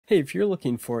Hey, if you're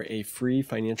looking for a free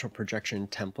financial projection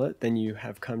template, then you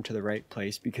have come to the right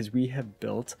place because we have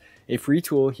built a free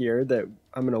tool here that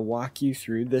I'm going to walk you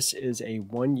through. This is a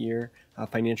 1-year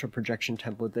financial projection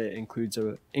template that includes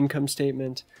an income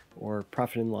statement or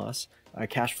profit and loss, a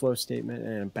cash flow statement,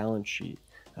 and a balance sheet,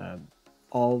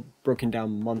 all broken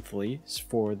down monthly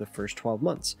for the first 12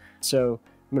 months. So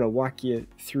I'm going to walk you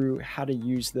through how to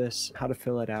use this, how to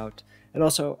fill it out, and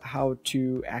also how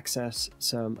to access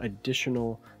some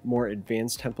additional, more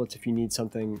advanced templates if you need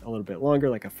something a little bit longer,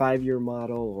 like a 5-year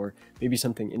model or maybe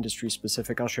something industry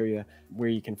specific. I'll show you where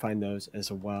you can find those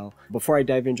as well. Before I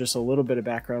dive in, just a little bit of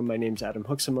background. My name's Adam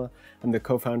Huxema. I'm the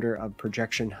co-founder of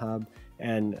ProjectionHub,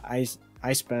 and I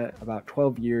spent about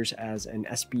 12 years as an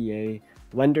SBA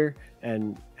lender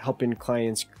and helping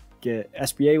clients get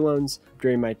SBA loans.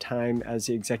 During my time as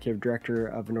the executive director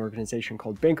of an organization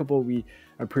called Bankable, we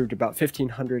approved about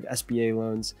 1,500 SBA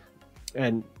loans,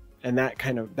 and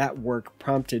that work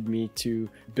prompted me to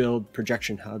build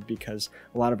ProjectionHub because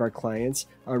a lot of our clients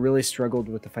really struggled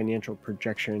with the financial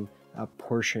projection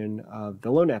portion of the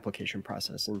loan application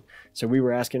process. And so we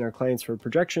were asking our clients for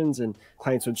projections, and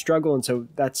clients would struggle. And so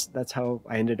that's how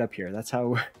I ended up here. That's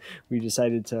how we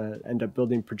decided to end up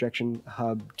building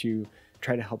ProjectionHub to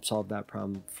try to help solve that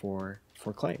problem for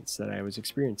clients that I was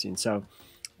experiencing. So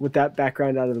with that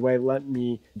background out of the way, let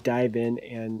me dive in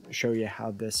and show you how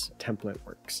this template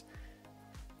works.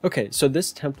 Okay, so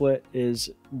this template is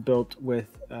built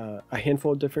with a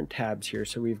handful of different tabs here.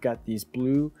 So we've got these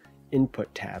blue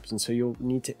input tabs, and so you'll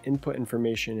need to input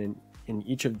information in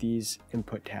each of these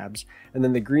input tabs. And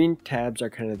then the green tabs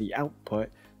are kind of the output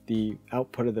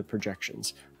of the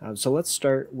projections. So let's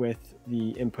start with the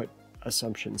input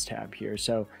assumptions tab here.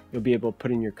 So you'll be able to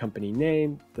put in your company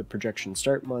name, the projection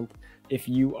start month, if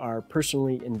you are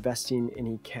personally investing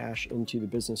any cash into the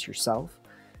business yourself,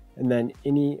 and then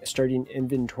any starting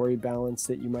inventory balance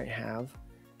that you might have.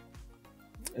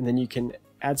 And then you can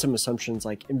add some assumptions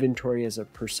like inventory as a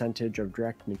percentage of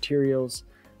direct materials.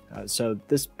 So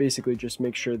this basically just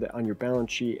makes sure that on your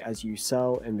balance sheet as you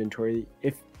sell inventory,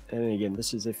 and again,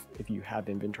 this is if you have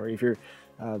inventory. If you're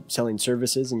selling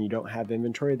services and you don't have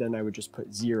inventory, then I would just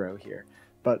put 0 here.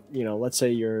 But let's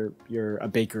say you're a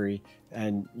bakery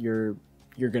and you're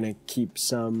gonna keep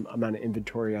some amount of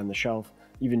inventory on the shelf,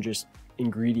 even just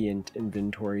ingredient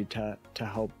inventory to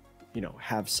help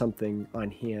have something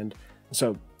on hand.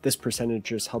 So this percentage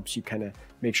just helps you kind of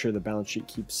make sure the balance sheet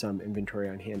keeps some inventory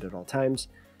on hand at all times.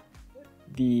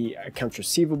 The accounts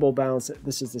receivable balance,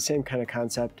 this is the same kind of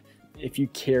concept. If you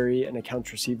carry an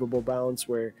accounts receivable balance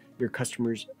where your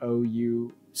customers owe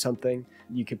you something,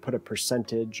 you could put a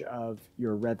percentage of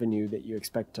your revenue that you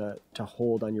expect to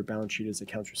hold on your balance sheet as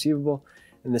accounts receivable.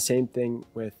 And the same thing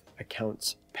with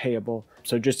accounts payable.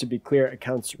 So just to be clear,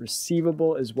 accounts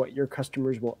receivable is what your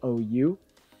customers will owe you,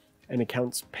 and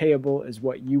accounts payable is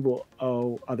what you will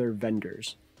owe other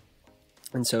vendors.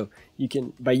 And so you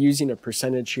can, by using a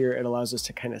percentage here, it allows us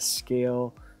to kind of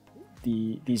scale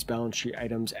these balance sheet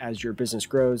items. As your business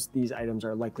grows, these items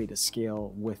are likely to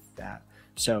scale with that.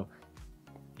 So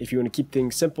if you want to keep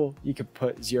things simple, you could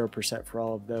put 0% for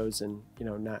all of those and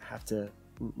not have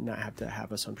to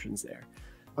have assumptions there.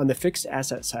 On the fixed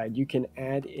asset side, you can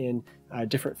add in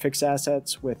different fixed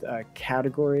assets with a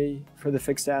category for the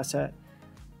fixed asset.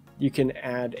 You can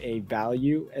add a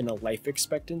value and a life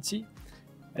expectancy,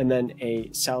 and then a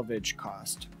salvage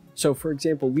cost. So for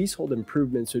example, leasehold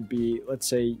improvements would be, let's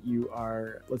say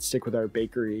let's stick with our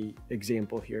bakery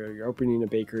example here. You're opening a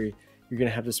bakery, you're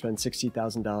gonna have to spend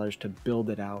 $60,000 to build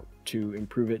it out, to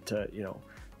improve it,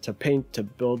 to paint, to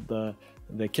build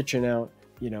the kitchen out,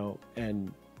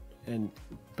 and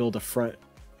build a front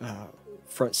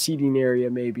seating area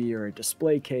maybe, or a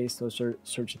display case. Those are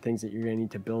sorts of things that you're gonna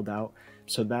need to build out.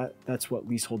 So that's what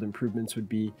leasehold improvements would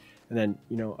be. And then,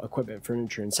 equipment,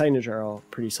 furniture, and signage are all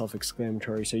pretty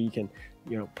self-explanatory. So you can,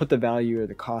 put the value or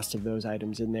the cost of those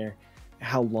items in there,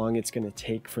 how long it's going to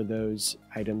take for those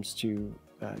items to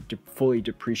fully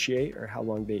depreciate, or how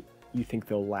long you think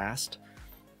they'll last.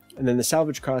 And then the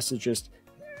salvage cost is just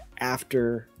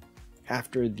after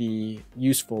the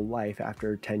useful life,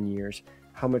 after 10 years,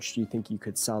 how much do you think you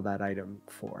could sell that item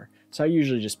for? So I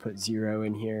usually just put 0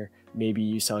 in here. Maybe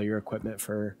you sell your equipment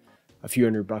for a few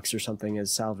 $100 or something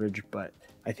as salvage, but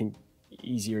I think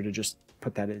easier to just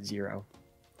put that at 0.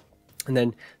 And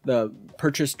then the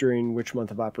purchase during which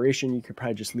month of operation, you could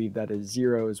probably just leave that as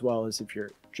 0 as well, as if you're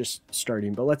just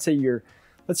starting. But let's say you're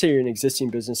an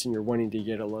existing business and you're wanting to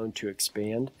get a loan to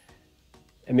expand,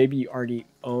 and maybe you already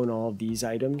own all of these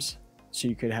items. So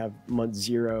you could have month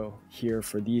 0 here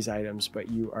for these items, but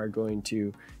you are going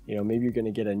to, maybe you're going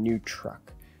to get a new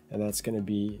truck. and that's going to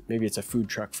be, maybe it's a food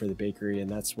truck for the bakery, and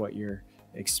that's what you're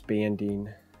expanding.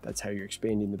 That's how you're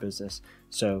expanding the business.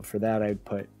 So for that, I'd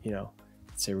put,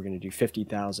 let's say we're going to do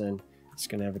 50,000. It's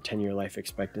going to have a 10-year life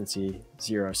expectancy,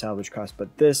 0 salvage cost.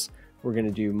 But this, we're going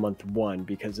to do month 1,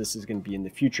 because this is going to be in the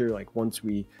future, like once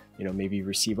we, maybe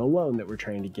receive a loan that we're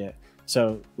trying to get.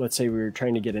 So let's say we were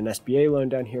trying to get an SBA loan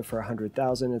down here for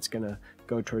 100,000. It's going to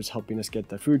go towards helping us get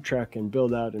the food truck and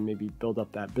build out and maybe build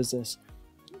up that business.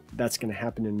 That's going to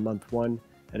happen in month 1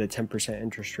 at a 10%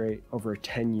 interest rate over a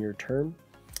 10-year term.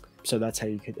 So that's how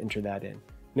you could enter that in.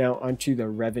 Now onto the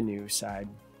revenue side.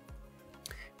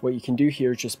 What you can do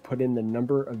here is just put in the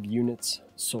number of units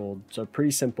sold. So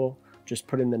pretty simple, just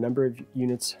put in the number of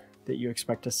units that you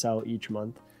expect to sell each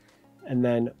month, and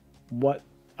then what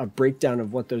a breakdown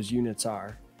of what those units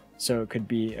are. So it could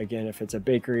be, again, if it's a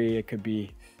bakery, it could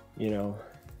be,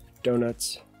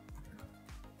 donuts,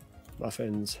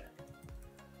 muffins,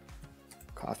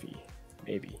 coffee,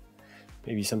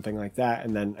 maybe something like that.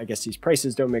 And then I guess these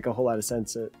prices don't make a whole lot of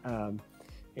sense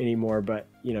anymore, but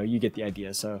you get the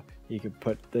idea. So you could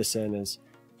put this in as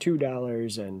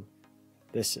 $2, and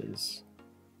this is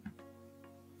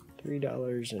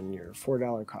 $3 and your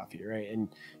 $4 coffee, right? And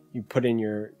you put in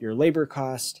your labor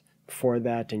cost for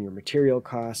that and your material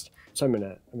cost. So I'm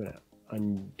gonna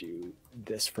undo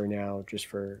this for now, just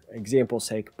for example's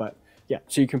sake. But yeah,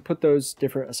 so you can put those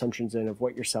different assumptions in of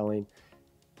what you're selling,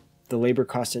 the labor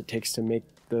cost it takes to make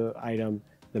the item,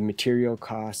 the material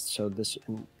cost. So this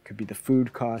could be the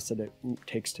food cost that it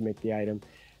takes to make the item.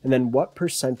 And then what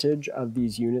percentage of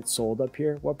these units sold up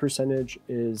here, what percentage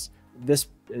is this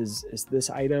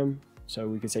item? So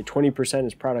we could say 20%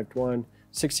 is product 1,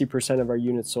 60% of our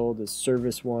units sold is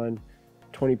service 1,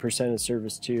 20% is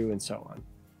service 2, and so on,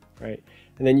 right?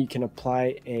 And then you can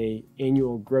apply a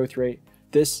annual growth rate.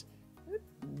 This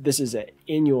is an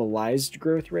annualized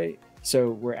growth rate.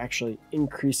 So we're actually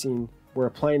we're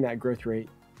applying that growth rate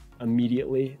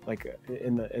immediately, like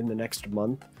in the next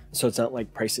month. So it's not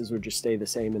like prices would just stay the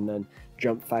same and then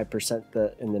jump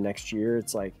 5% in the next year.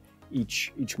 It's like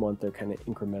each month they're kind of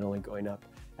incrementally going up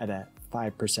at a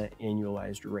 5%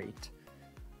 annualized rate.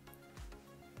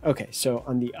 Okay, so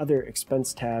on the other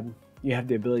expense tab, you have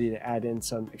the ability to add in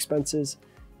some expenses.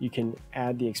 You can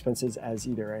add the expenses as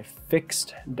either a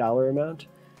fixed dollar amount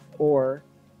or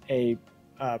a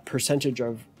percentage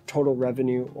of total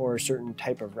revenue or a certain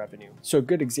type of revenue. So a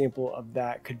good example of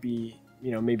that could be,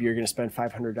 maybe you're going to spend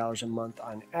 $500 a month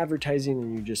on advertising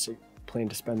and you just plan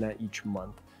to spend that each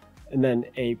month. And then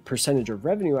a percentage of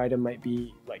revenue item might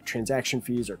be like transaction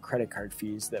fees or credit card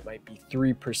fees that might be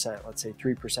 3%, let's say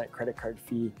 3% credit card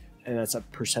fee, and that's a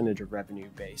percentage of revenue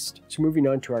based. So moving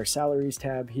on to our salaries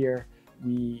tab here,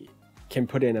 we can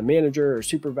put in a manager or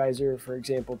supervisor, for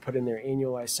example, put in their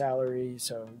annualized salary.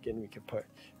 So again, we could put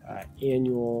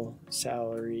annual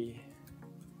salary.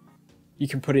 You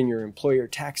can put in your employer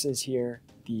taxes here,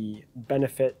 the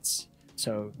benefits.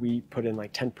 So we put in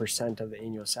like 10% of the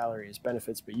annual salary as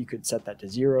benefits, but you could set that to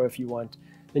 0 if you want.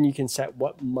 Then you can set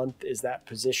what month is that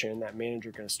position, that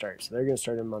manager, going to start. So they're going to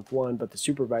start in month 1, but the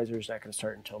supervisor is not going to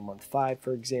start until month 5,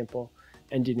 for example.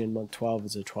 Ending in month 12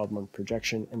 is a 12-month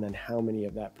projection. And then how many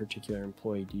of that particular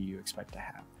employee do you expect to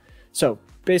have? So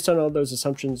based on all those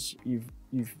assumptions,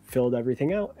 you've filled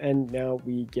everything out. And now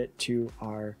we get to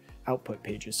our output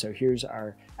pages. So here's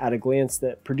our at a glance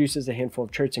that produces a handful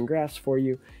of charts and graphs for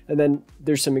you. And then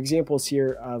there's some examples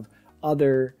here of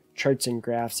other charts and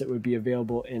graphs that would be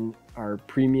available in our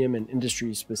premium and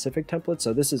industry specific templates.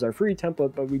 So this is our free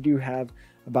template, but we do have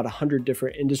about 100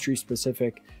 different industry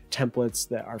specific templates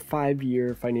that are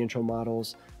 5-year financial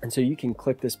models. And so you can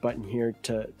click this button here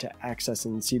to access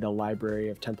and see the library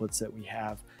of templates that we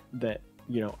have that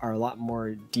are a lot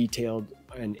more detailed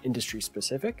and industry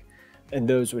specific. And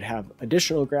those would have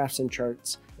additional graphs and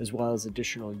charts as well as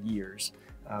additional years.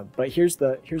 But here's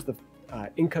the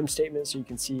income statement. So you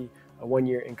can see a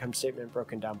 1-year income statement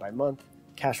broken down by month,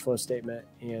 cash flow statement,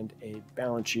 and a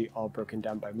balance sheet all broken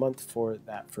down by month for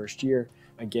that first year.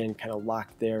 Again, kind of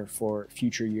locked there for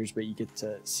future years, but you get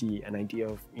to see an idea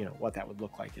of what that would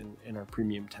look like in our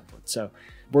premium template. So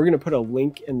we're going to put a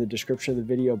link in the description of the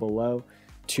video below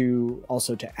to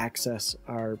access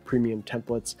our premium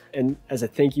templates. And as a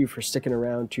thank you for sticking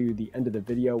around to the end of the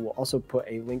video, we'll also put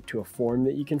a link to a form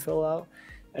that you can fill out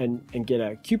and get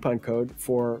a coupon code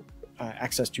for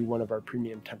access to one of our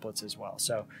premium templates as well.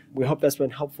 So we hope that's been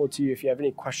helpful to you. If you have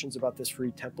any questions about this free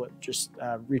template, just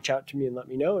reach out to me and let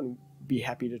me know, and be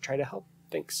happy to try to help.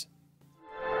 Thanks.